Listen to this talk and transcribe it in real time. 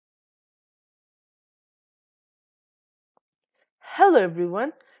Hello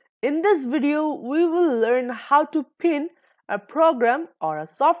everyone. In this video, we will learn how to pin a program or a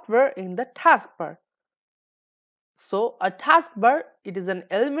software in the taskbar. So a taskbar, it is an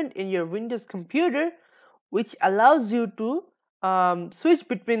element in your Windows computer which allows you to switch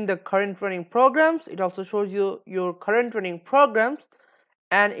between the current running programs. It also shows you your current running programs,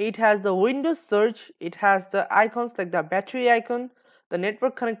 and it has the Windows search. It has the icons like the battery icon, the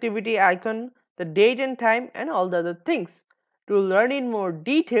network connectivity icon, the date and time, and all the other things. To learn in more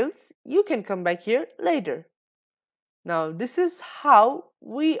details, you can come back here later. Now this is how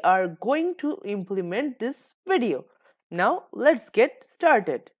we are going to implement this video. Now let's get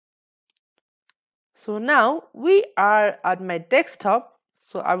started. So now we are at my desktop.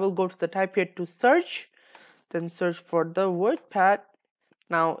 So I will go to the type here to search, then search for the WordPad.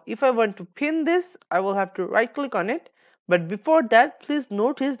 Now if I want to pin this, I will have to right click on it. But before that, please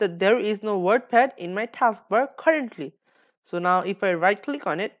notice that there is no WordPad in my taskbar currently. So now if I right click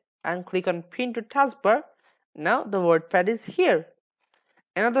on it and click on pin to taskbar, now the WordPad is here.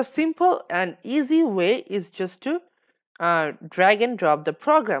 Another simple and easy way is just to drag and drop the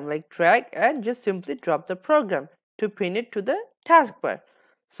program, like drag and just simply drop the program to pin it to the taskbar.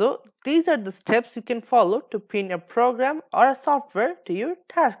 So these are the steps you can follow to pin a program or a software to your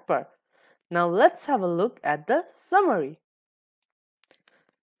taskbar. Now let's have a look at the summary.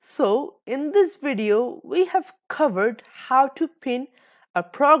 So in this video, we have covered how to pin a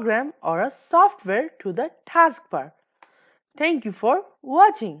program or a software to the taskbar. Thank you for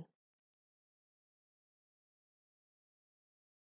watching.